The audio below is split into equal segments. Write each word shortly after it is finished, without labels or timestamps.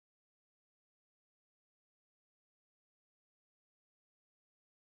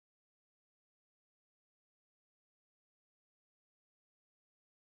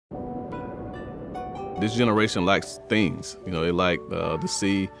this generation likes things. You know, they like to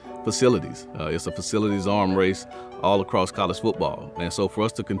see facilities. It's a facilities arm race all across college football. And so for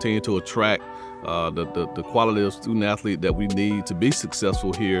us to continue to attract the quality of student athlete that we need to be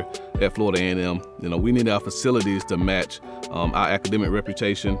successful here at Florida A&M, you know, we need our facilities to match our academic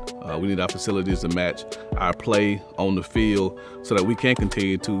reputation. We need our facilities to match our play on the field so that we can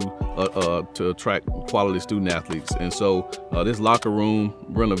continue to attract quality student athletes. And so this locker room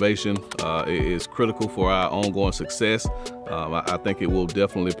renovation is critical for our ongoing success. I think it will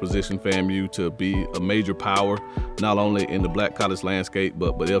definitely position FAMU to be a major power, not only in the black college landscape,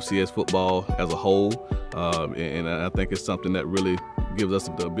 but FCS football as a whole. And I think it's something that really gives us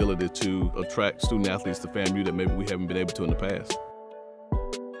the ability to attract student athletes to FAMU that maybe we haven't been able to in the past.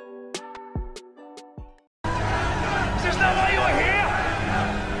 Is this not why you were here?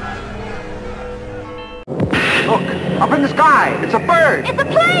 Look, up in the sky, it's a bird. It's a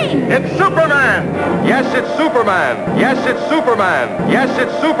plane! It's Superman! Yes, it's Superman! Yes, it's Superman! Yes,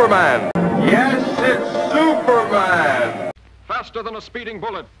 it's Superman! Yes, it's Superman! Faster than a speeding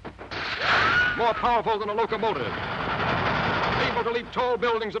bullet. More powerful than a locomotive. Able to leap tall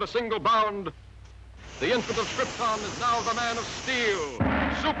buildings at a single bound. The infant of Krypton is now the man of steel,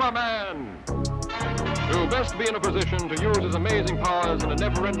 Superman. To best be in a position to use his amazing powers in a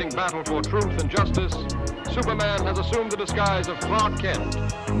never-ending battle for truth and justice, Superman has assumed the disguise of Clark Kent,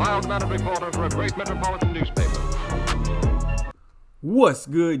 mild-mannered reporter for a great metropolitan newspaper. What's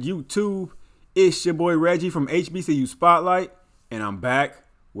good, YouTube? It's your boy Reggie from HBCU Spotlight, and I'm back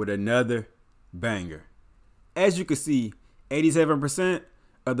with another banger. As you can see, 87%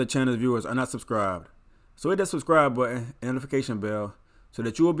 of the channel's viewers are not subscribed. So hit that subscribe button and notification bell so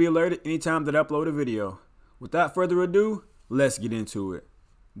that you will be alerted anytime that I upload a video. Without further ado, let's get into it.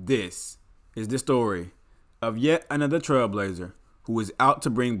 This is the story of yet another trailblazer who is out to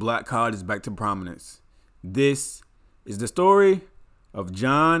bring black colleges back to prominence. This is the story of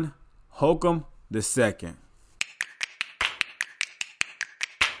John Holcombe II.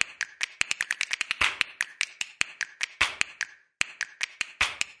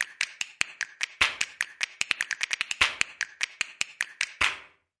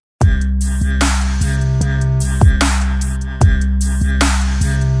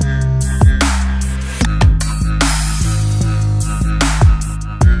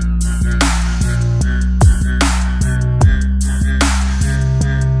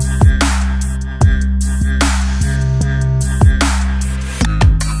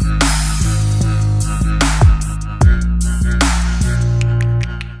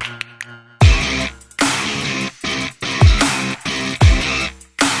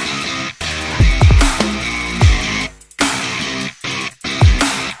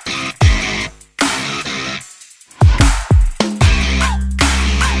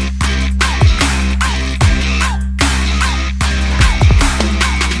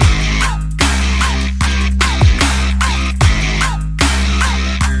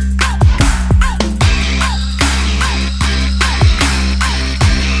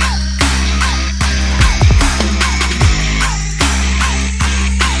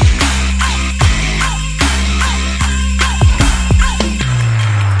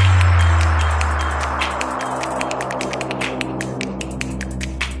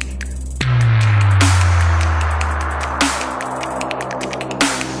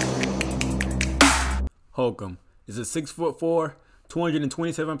 Holcombe is a 6'4",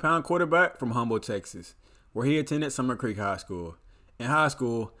 227-pound quarterback from Humboldt, Texas, where he attended Summer Creek High School. In high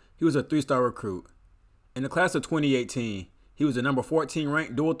school, he was a 3-star recruit. In the class of 2018, he was the number 14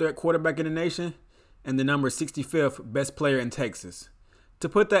 ranked dual threat quarterback in the nation and the number 65th best player in Texas. To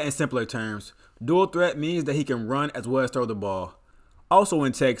put that in simpler terms, dual threat means that he can run as well as throw the ball. Also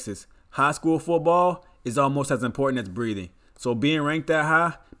in Texas, high school football is almost as important as breathing, so being ranked that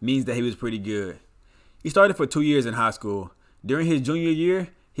high means that he was pretty good. He started for 2 years in high school. During his junior year,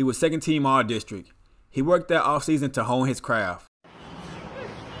 he was second team all-district. He worked that offseason to hone his craft.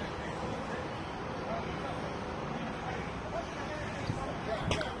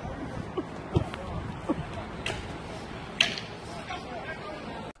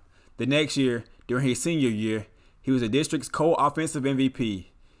 The next year, during his senior year, he was the district's co-offensive MVP.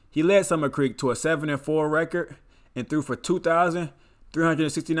 He led Summer Creek to a 7-4 record and threw for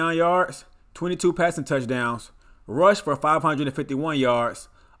 2,369 yards, 22 passing touchdowns, rushed for 551 yards,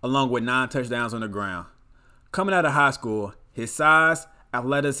 along with 9 touchdowns on the ground. Coming out of high school, his size,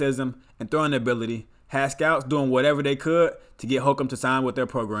 athleticism, and throwing ability had scouts doing whatever they could to get Holcombe to sign with their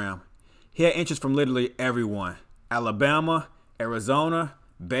program. He had interest from literally everyone: Alabama, Arizona,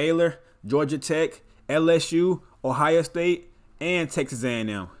 Baylor, Georgia Tech, LSU, Ohio State, and Texas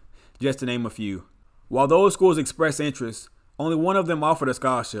A&M, just to name a few. While those schools expressed interest, only one of them offered a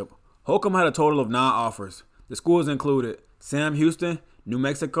scholarship. Holcombe had a total of 9 offers. The schools included Sam Houston, New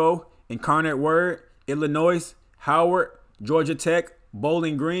Mexico, Incarnate Word, Illinois, Howard, Georgia Tech,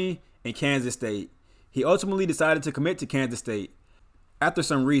 Bowling Green, and Kansas State. He ultimately decided to commit to Kansas State. After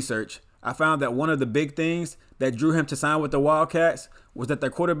some research, I found that one of the big things that drew him to sign with the Wildcats was that their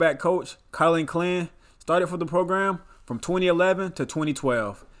quarterback coach, Colin Clem, started for the program from 2011 to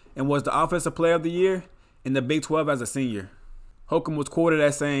 2012 and was the Offensive Player of the Year in the Big 12 as a senior. Holcombe was quoted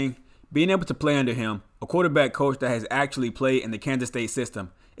as saying, "Being able to play under him, a quarterback coach that has actually played in the Kansas State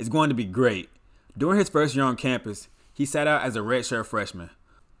system, is going to be great." During his first year on campus, he sat out as a redshirt freshman.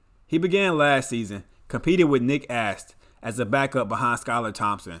 He began last season, competing with Nick Ast as a backup behind Skylar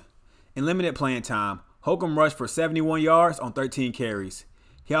Thompson. In limited playing time, Holcombe rushed for 71 yards on 13 carries.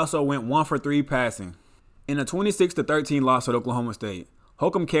 He also went 1 for 3 passing. In a 26-13 loss at Oklahoma State,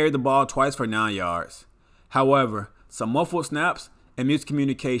 Holcombe carried the ball twice for 9 yards. However, some muffled snaps and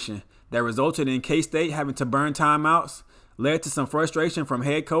miscommunication that resulted in K-State having to burn timeouts led to some frustration from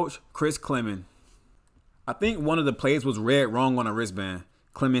head coach Chris Clemon. "I think one of the plays was read wrong on a wristband,"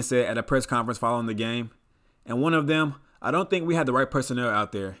 Clemon said at a press conference following the game. "And one of them, I don't think we had the right personnel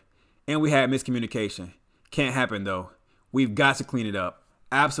out there. And we had miscommunication. Can't happen though. We've got to clean it up.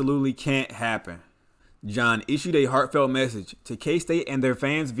 Absolutely can't happen." John issued a heartfelt message to K-State and their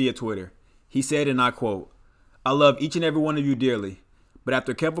fans via Twitter. He said, and I quote, "I love each and every one of you dearly, but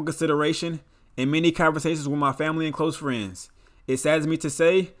after careful consideration and many conversations with my family and close friends, it saddens me to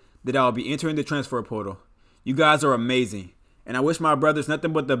say that I will be entering the transfer portal. You guys are amazing, and I wish my brothers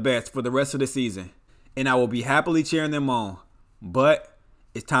nothing but the best for the rest of the season, and I will be happily cheering them on. But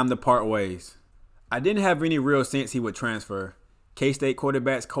it's time to part ways." "I didn't have any real sense he would transfer," K-State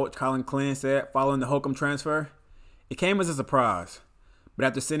quarterbacks coach Colin Clem said following the Holcombe transfer. "It came as a surprise, but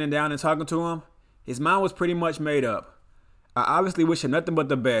after sitting down and talking to him, his mind was pretty much made up. I obviously wish him nothing but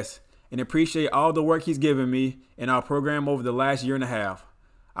the best and appreciate all the work he's given me and our program over the last year and a half.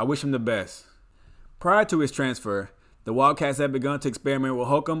 I wish him the best." Prior to his transfer, the Wildcats had begun to experiment with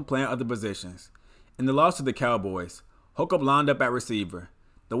Holcombe playing other positions. In the loss to the Cowboys, Holcombe lined up at receiver.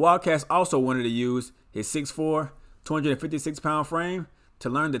 The Wildcats also wanted to use his 6'4", 256-pound frame to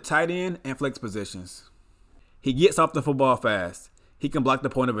learn the tight end and flex positions. "He gets off the football fast. He can block the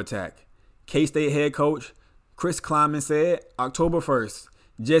point of attack," K-State head coach Chris Kleiman said October 1st,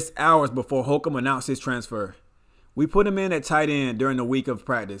 just hours before Holcombe announced his transfer. "We put him in at tight end during the week of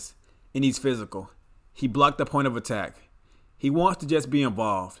practice, and he's physical. He blocked the point of attack. He wants to just be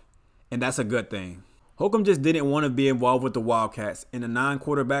involved, and that's a good thing." Holcombe just didn't want to be involved with the Wildcats in a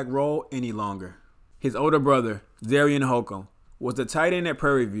non-quarterback role any longer. His older brother, Zarian Holcombe, was the tight end at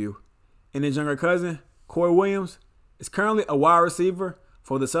Prairie View, and his younger cousin, Corey Williams, is currently a wide receiver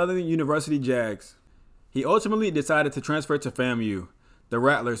for the Southern University Jags. He ultimately decided to transfer to FAMU. The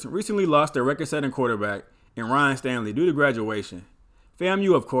Rattlers recently lost their record-setting quarterback in Ryan Stanley due to graduation.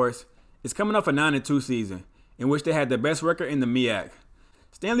 FAMU, of course, is coming off a 9-2 season in which they had the best record in the MEAC.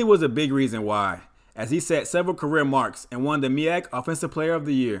 Stanley was a big reason why, as he set several career marks and won the MEAC Offensive Player of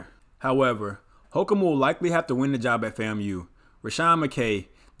the Year. However, Holcombe will likely have to win the job at FAMU. Rashawn McKay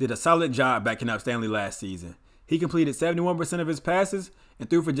did a solid job backing up Stanley last season. He completed 71% of his passes and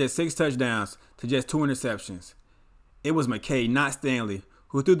threw for just 6 touchdowns to just 2 interceptions. It was McKay, not Stanley,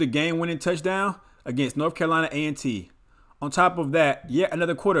 who threw the game-winning touchdown against North Carolina A&T. On top of that, yet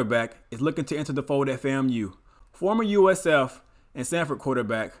another quarterback is looking to enter the fold at FAMU. Former USF and Sanford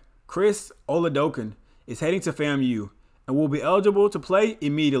quarterback Chris Oladokin is heading to FAMU and will be eligible to play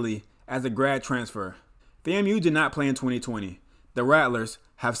immediately as a grad transfer. FAMU did not play in 2020. The Rattlers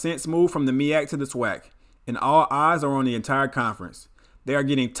have since moved from the MEAC to the SWAC, and all eyes are on the entire conference. They are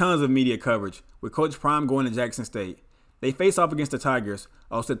getting tons of media coverage, with Coach Prime going to Jackson State. They face off against the Tigers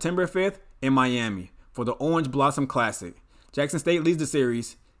on September 5th in Miami for the Orange Blossom Classic. Jackson State leads the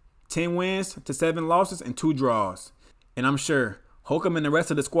series, 10 wins to 7 losses and 2 draws. And I'm sure Holcombe and the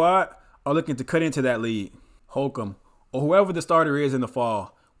rest of the squad are looking to cut into that lead. Holcombe, or whoever the starter is in the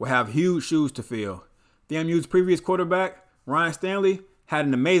fall, will have huge shoes to fill. FAMU's previous quarterback, Ryan Stanley, had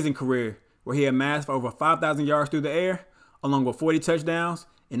an amazing career where he amassed for over 5,000 yards through the air, along with 40 touchdowns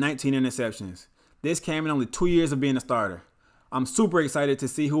and 19 interceptions. This came in only 2 years of being a starter. I'm super excited to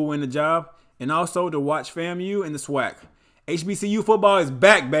see who will win the job and also to watch FAMU in the SWAC. HBCU football is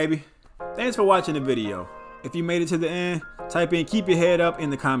back, baby. Thanks for watching the video. If you made it to the end, type in "keep your head up" in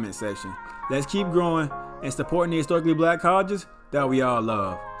the comment section. Let's keep growing and supporting the historically black colleges that we all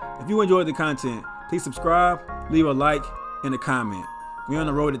love. If you enjoyed the content, please subscribe, leave a like, and a comment. We're on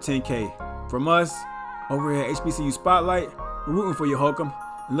the road to 10K. From us, over here at HBCU Spotlight, we're rooting for you, Holcombe,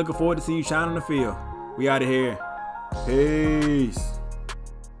 and looking forward to seeing you shine on the field. We out of here. Peace.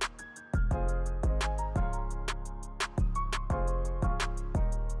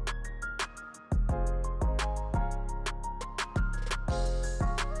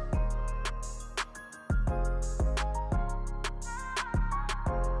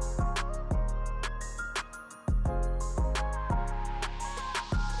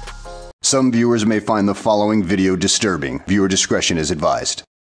 Some viewers may find the following video disturbing. Viewer discretion is advised.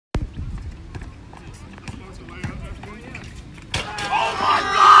 Oh my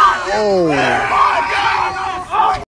God! Oh!